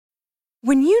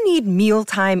When you need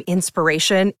mealtime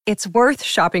inspiration, it's worth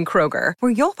shopping Kroger,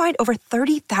 where you'll find over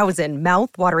 30,000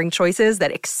 mouth-watering choices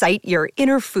that excite your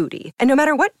inner foodie. And no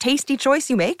matter what tasty choice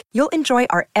you make, you'll enjoy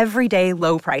our everyday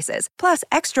low prices, plus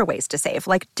extra ways to save,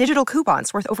 like digital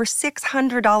coupons worth over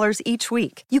 $600 each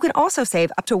week. You can also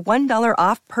save up to $1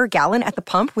 off per gallon at the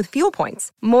pump with fuel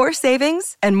points. More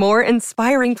savings and more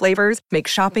inspiring flavors make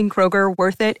shopping Kroger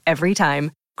worth it every time.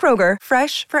 Kroger,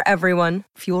 fresh for everyone.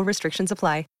 Fuel restrictions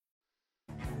apply.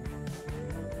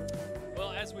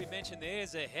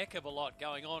 There's a heck of a lot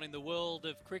going on in the world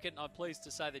of cricket, and I'm pleased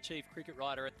to say the chief cricket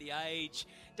writer at The Age,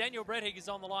 Daniel Brettig, is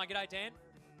on the line. G'day, Dan.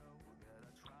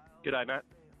 G'day, Matt.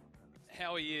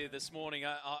 How are you this morning?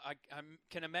 I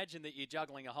can imagine that you're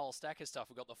juggling a whole stack of stuff.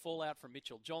 We've got the fallout from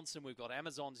Mitchell Johnson. We've got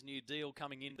Amazon's new deal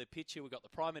coming into the picture. We've got the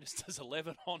Prime Minister's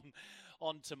 11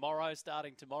 on tomorrow,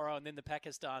 starting tomorrow, and then the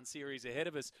Pakistan series ahead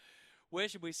of us. Where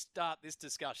should we start this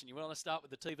discussion? You want to start with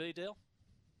the TV deal?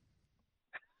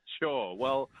 Sure.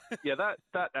 Well, yeah,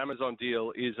 that Amazon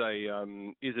deal is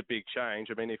a big change.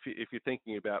 I mean, if you're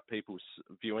thinking about people's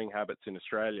viewing habits in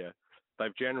Australia,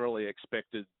 they've generally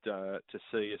expected to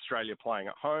see Australia playing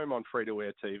at home on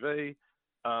free-to-air TV,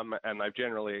 and they've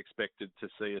generally expected to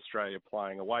see Australia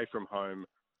playing away from home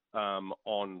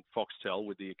on Foxtel,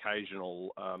 with the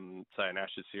occasional, say, an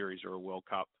Ashes series or a World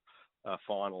Cup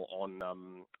final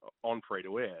on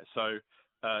free-to-air. So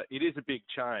it is a big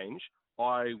change.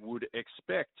 I would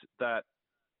expect that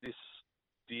this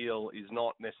deal is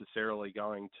not necessarily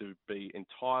going to be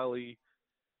entirely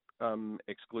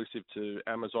exclusive to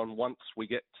Amazon once we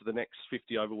get to the next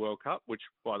 50 over World Cup, which,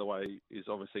 by the way, is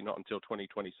obviously not until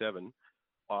 2027.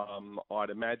 I'd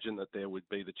imagine that there would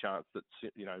be the chance that,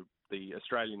 you know, the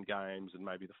Australian games and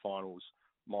maybe the finals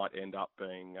might end up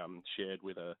being shared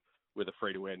with a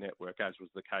free-to-air network, as was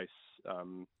the case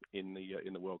in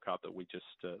the World Cup that we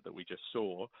just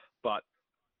saw. But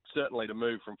certainly, to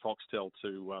move from Foxtel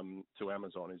to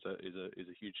Amazon is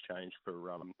a huge change for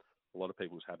a lot of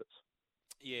people's habits.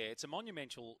 Yeah, it's a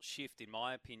monumental shift, in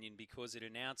my opinion, because it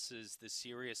announces the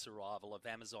serious arrival of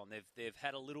Amazon. They've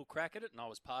had a little crack at it, and I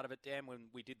was part of it, Dan, when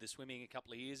we did the swimming a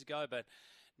couple of years ago. But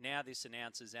now this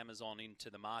announces Amazon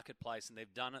into the marketplace, and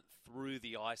they've done it through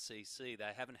the ICC.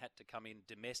 They haven't had to come in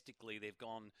domestically. They've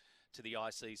gone to the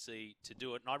ICC to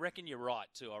do it. And I reckon you're right,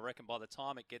 too. I reckon by the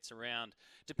time it gets around,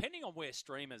 depending on where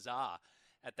streamers are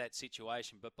at that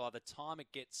situation, but by the time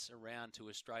it gets around to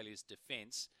Australia's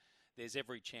defence, there's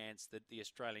every chance that the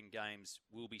Australian games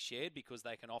will be shared because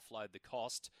they can offload the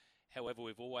cost. However,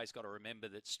 we've always got to remember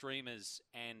that streamers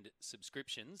and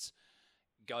subscriptions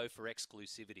go for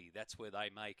exclusivity. That's where they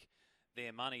make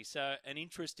their money. So an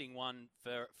interesting one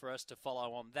for us to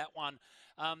follow on that one.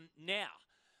 Now,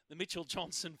 the Mitchell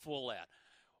Johnson fallout.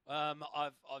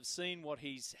 I've seen what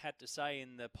he's had to say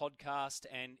in the podcast,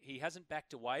 and he hasn't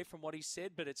backed away from what he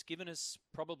said, but it's given us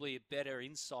probably a better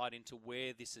insight into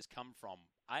where this has come from.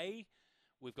 A,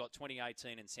 we've got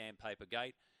 2018 and Sandpaper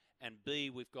Gate, and B,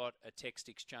 we've got a text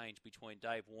exchange between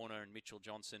Dave Warner and Mitchell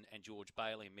Johnson and George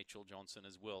Bailey and Mitchell Johnson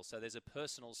as well. So there's a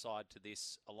personal side to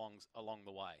this along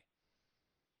the way.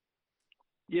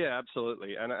 Yeah,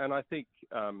 absolutely. And I think,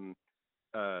 you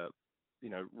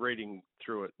know, reading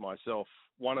through it myself,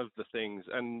 one of the things,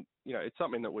 and, you know, it's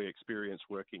something that we experience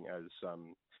working as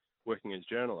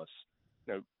journalists,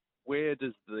 you know, where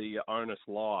does the onus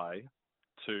lie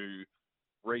to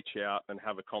reach out and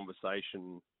have a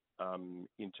conversation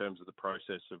in terms of the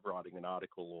process of writing an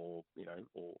article or, you know,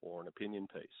 or an opinion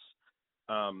piece?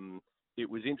 It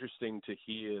was interesting to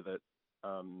hear that,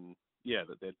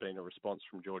 that there'd been a response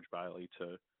from George Bailey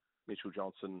to Mitchell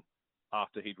Johnson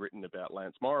after he'd written about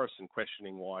Lance Morris and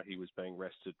questioning why he was being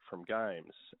rested from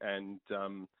games. And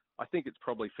I think it's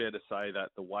probably fair to say that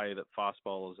the way that fast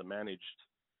bowlers are managed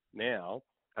now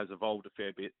has evolved a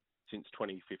fair bit since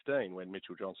 2015 when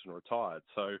Mitchell Johnson retired.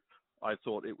 So I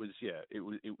thought it was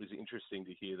interesting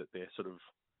to hear that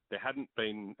there hadn't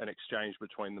been an exchange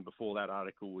between them before that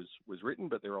article was written,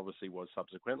 but there obviously was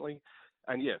subsequently.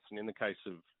 And yes, and in the case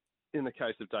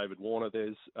of David Warner,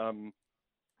 there's you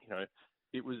know,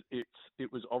 it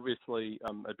was obviously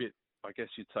a bit, I guess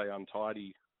you'd say,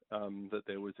 untidy, that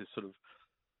there was this sort of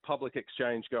public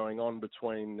exchange going on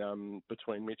between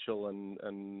Mitchell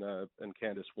and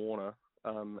Candace Warner,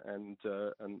 and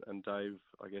Dave,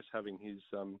 I guess, having his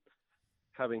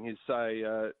say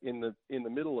in the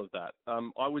middle of that.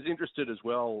 I was interested as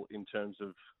well in terms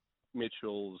of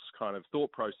Mitchell's kind of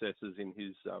thought processes in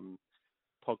his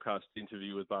podcast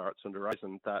interview with Bharat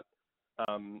Sundaresan, that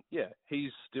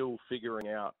he's still figuring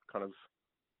out kind of,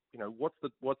 you know,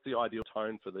 what's the ideal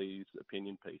tone for these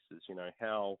opinion pieces. You know,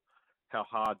 how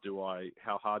hard do I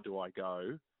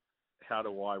go? how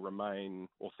do I remain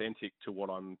authentic to what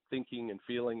I'm thinking and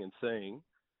feeling and seeing,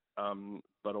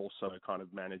 but also kind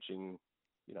of managing,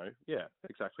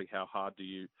 exactly how hard do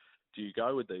you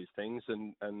go with these things,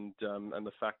 and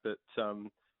the fact that there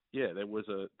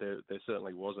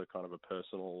certainly was a kind of a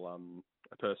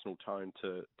personal tone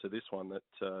to this one that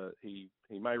he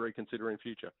may reconsider in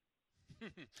future.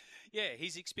 Yeah,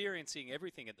 he's experiencing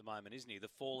everything at the moment, isn't he? The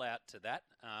fallout to that,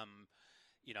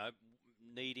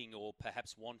 needing or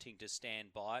perhaps wanting to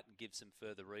stand by it and give some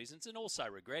further reasons, and also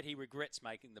regret. He regrets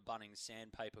making the Bunnings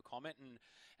sandpaper comment,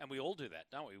 and we all do that,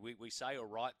 don't we? We say or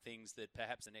write things that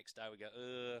perhaps the next day we go,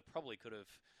 probably could have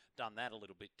done that a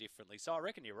little bit differently. So I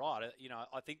reckon you're right.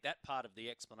 I think that part of the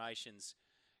explanation's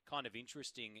kind of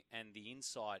interesting, and the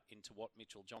insight into what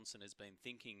Mitchell Johnson has been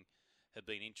thinking have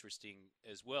been interesting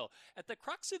as well. At the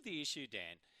crux of the issue,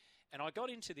 Dan, and I got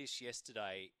into this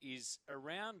yesterday, is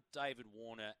around David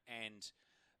Warner and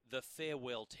the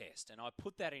farewell test. And I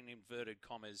put that in inverted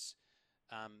commas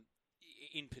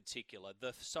in particular,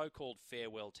 the so-called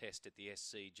farewell test at the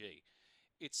SCG.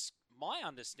 It's my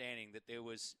understanding that there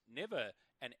was never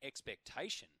an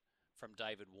expectation from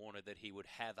David Warner that he would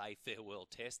have a farewell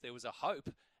test. There was a hope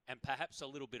and perhaps a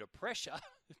little bit of pressure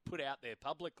put out there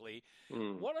publicly.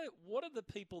 What are the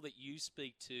people that you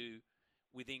speak to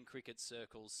within cricket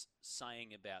circles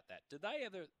saying about that? Do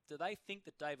they think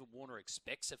that David Warner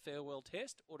expects a farewell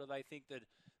test, or do they think that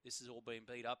this has all been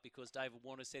beat up because David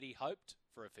Warner said he hoped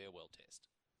for a farewell test?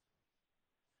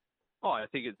 Oh, I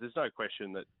think there's no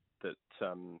question that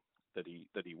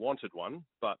he wanted one,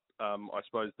 but I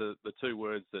suppose the two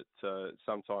words that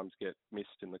sometimes get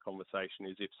missed in the conversation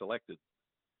is if selected.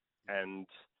 And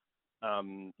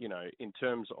in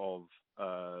terms of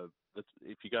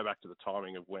if you go back to the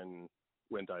timing of when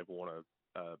Dave Warner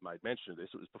made mention of this,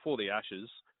 it was before the Ashes,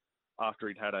 after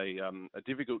he'd had a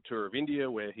difficult tour of India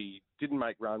where he didn't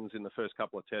make runs in the first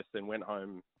couple of tests, then went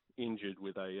home injured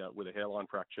with a hairline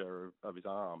fracture of his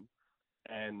arm.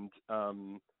 And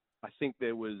I think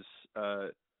there was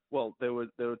there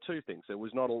were two things. There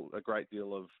was not a great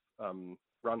deal of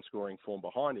run scoring form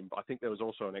behind him, but I think there was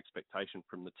also an expectation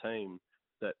from the team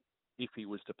that if he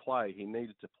was to play, he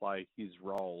needed to play his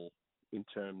role in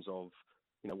terms of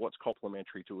what's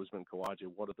complementary to Usman Khawaja.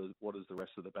 What does the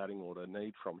rest of the batting order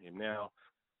need from him? Now,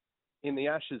 in the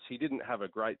Ashes, he didn't have a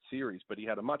great series, but he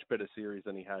had a much better series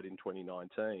than he had in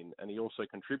 2019, and he also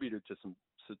contributed to some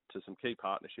key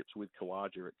partnerships with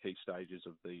Khawaja at key stages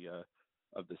of the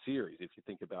series. If you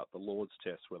think about the Lord's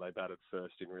Test, where they batted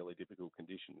first in really difficult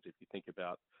conditions, if you think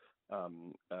about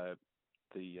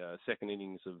the second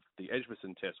innings of the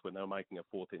Edgbaston Test when they were making a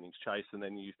fourth innings chase, and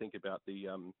then you think about the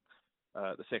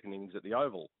second innings at the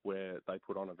Oval, where they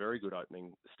put on a very good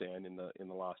opening stand in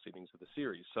the last innings of the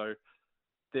series. So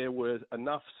there were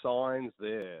enough signs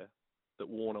there that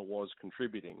Warner was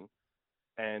contributing,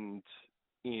 and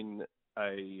in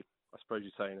a, I suppose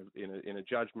you'd say, in a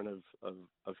judgment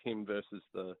of him versus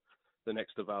the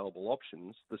next available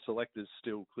options, the selectors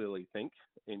still clearly think,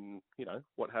 in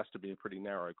what has to be a pretty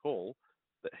narrow call,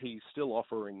 that he's still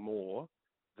offering more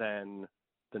than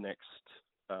the next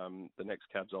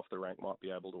cabs off the rank might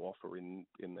be able to offer in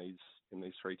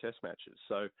these three test matches.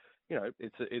 So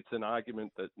it's an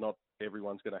argument that not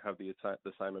everyone's going to have the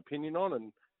same opinion on,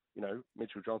 and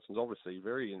Mitchell Johnson's obviously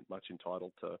very much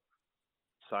entitled to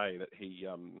say that he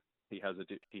has a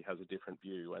different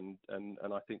view, and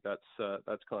I think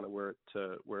that's kind of where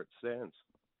it stands.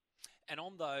 And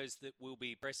on those that will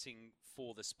be pressing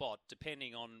for the spot,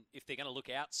 depending on if they're going to look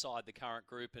outside the current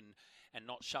group and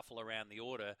not shuffle around the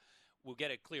order, we'll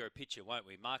get a clearer picture, won't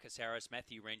we? Marcus Harris,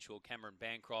 Matthew Renshaw, Cameron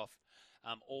Bancroft,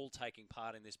 all taking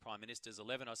part in this Prime Minister's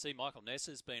 11. I see Michael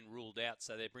Nessa's been ruled out,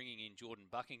 so they're bringing in Jordan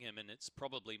Buckingham, and it's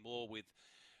probably more with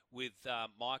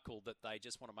Michael that they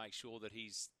just want to make sure that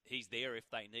he's there if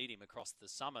they need him across the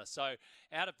summer. So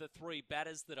out of the three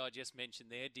batters that I just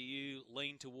mentioned there, do you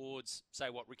lean towards, say,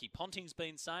 what Ricky Ponting's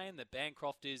been saying, that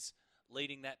Bancroft is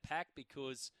leading that pack,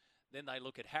 because then they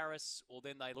look at Harris, or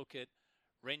then they look at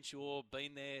Renshaw,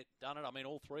 been there, done it? I mean,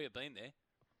 all three have been there.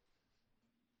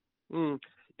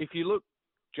 If you look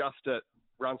just at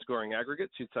run-scoring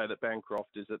aggregates, you'd say that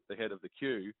Bancroft is at the head of the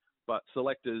queue. But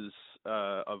selectors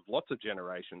of lots of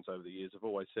generations over the years have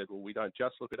always said, well, we don't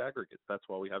just look at aggregates. That's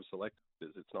why we have selectors.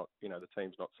 It's not, the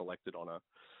team's not selected on a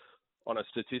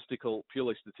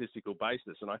purely statistical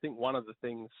basis. And I think one of the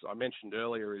things I mentioned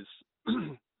earlier is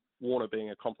Warner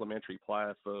being a complementary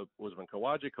player for Usman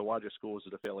Khawaja. Khawaja scores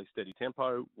at a fairly steady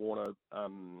tempo. Warner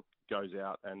goes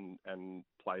out and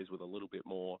plays with a little bit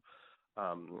more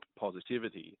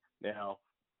positivity. Now,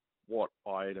 what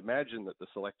I'd imagine that the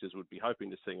selectors would be hoping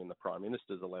to see in the Prime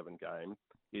Minister's 11 game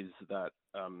is that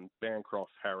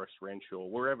Bancroft, Harris, Renshaw,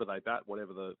 wherever they bat,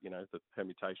 whatever the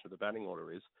permutation of the batting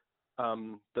order is,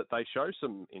 that they show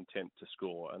some intent to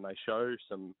score and they show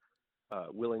some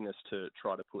willingness to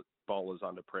try to put bowlers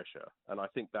under pressure. And I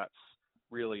think that's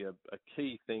really a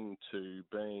key thing to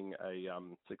being a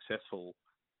successful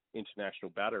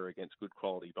international batter against good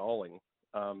quality bowling.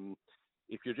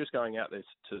 If you're just going out there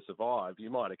to survive, you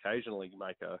might occasionally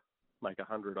make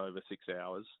 100 over 6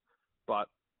 hours, but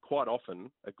quite often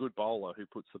a good bowler who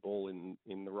puts the ball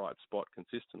in the right spot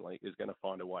consistently is going to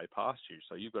find a way past you.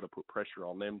 So you've got to put pressure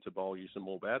on them to bowl you some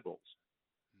more bad balls.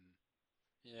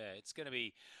 Yeah,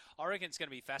 I reckon it's going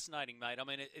to be fascinating, mate. I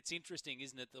mean, it's interesting,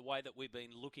 isn't it, the way that we've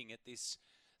been looking at this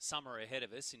summer ahead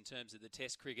of us in terms of the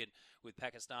Test cricket with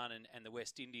Pakistan and the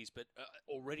West Indies, but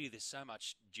already there's so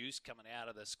much juice coming out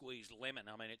of the squeezed lemon.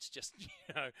 I mean, it's just,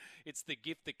 it's the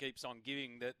gift that keeps on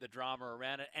giving, the drama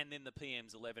around it, and then the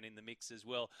PM's 11 in the mix as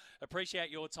well.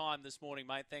 Appreciate your time this morning,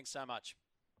 mate. Thanks so much.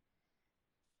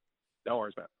 No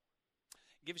worries, Matt.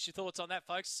 Give us your thoughts on that,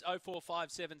 folks.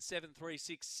 0457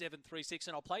 736 736.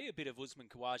 And I'll play you a bit of Usman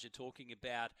Khawaja talking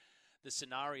about the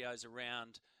scenarios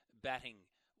around batting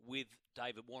with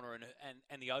David Warner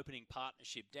and the opening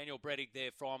partnership. Daniel Brettig there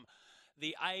from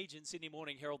The Age and Sydney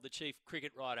Morning Herald, the chief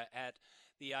cricket writer at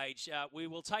The Age. We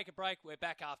will take a break. We're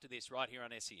back after this right here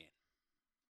on SEN.